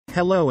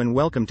Hello and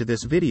welcome to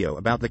this video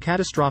about the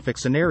catastrophic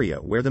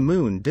scenario where the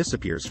moon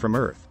disappears from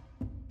Earth.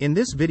 In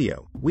this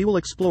video, we will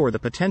explore the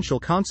potential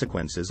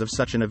consequences of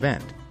such an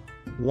event.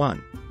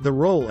 1. The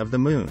role of the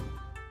moon.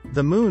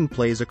 The moon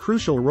plays a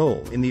crucial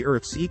role in the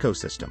Earth's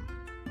ecosystem.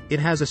 It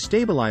has a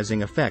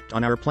stabilizing effect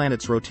on our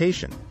planet's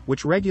rotation,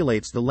 which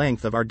regulates the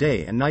length of our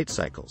day and night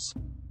cycles.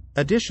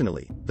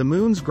 Additionally, the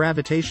moon's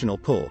gravitational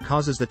pull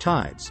causes the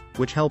tides,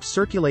 which helps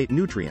circulate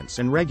nutrients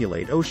and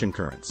regulate ocean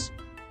currents.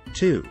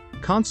 2.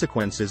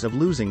 Consequences of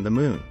losing the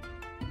moon.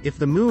 If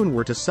the moon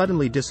were to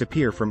suddenly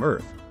disappear from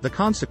Earth, the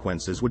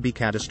consequences would be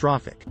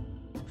catastrophic.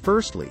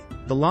 Firstly,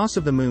 the loss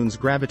of the moon's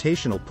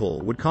gravitational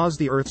pull would cause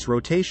the Earth's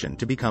rotation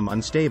to become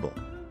unstable,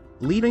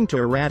 leading to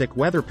erratic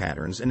weather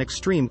patterns and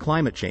extreme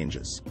climate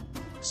changes.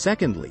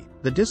 Secondly,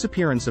 the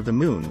disappearance of the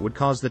moon would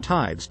cause the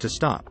tides to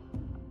stop,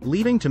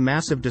 leading to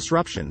massive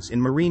disruptions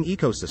in marine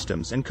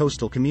ecosystems and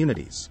coastal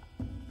communities.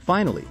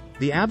 Finally,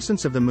 the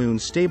absence of the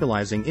moon's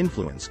stabilizing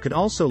influence could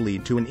also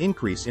lead to an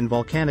increase in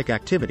volcanic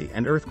activity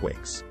and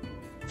earthquakes.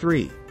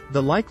 3.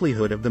 The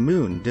likelihood of the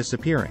moon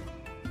disappearing.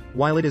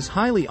 While it is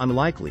highly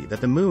unlikely that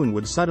the moon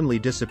would suddenly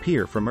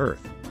disappear from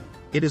Earth,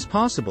 it is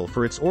possible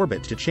for its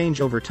orbit to change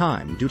over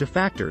time due to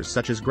factors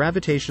such as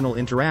gravitational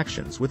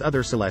interactions with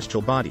other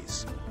celestial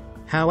bodies.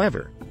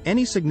 However,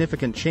 any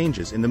significant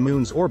changes in the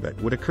moon's orbit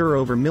would occur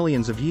over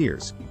millions of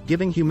years,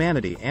 giving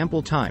humanity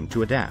ample time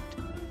to adapt.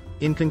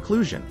 In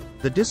conclusion,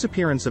 the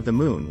disappearance of the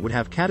moon would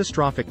have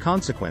catastrophic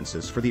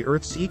consequences for the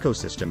Earth's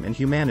ecosystem and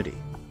humanity.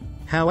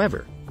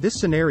 However, this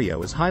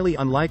scenario is highly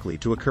unlikely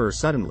to occur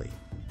suddenly,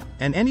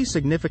 and any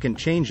significant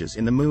changes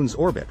in the moon's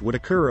orbit would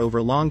occur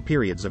over long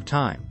periods of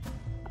time.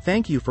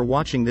 Thank you for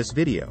watching this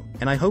video,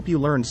 and I hope you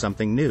learned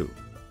something new.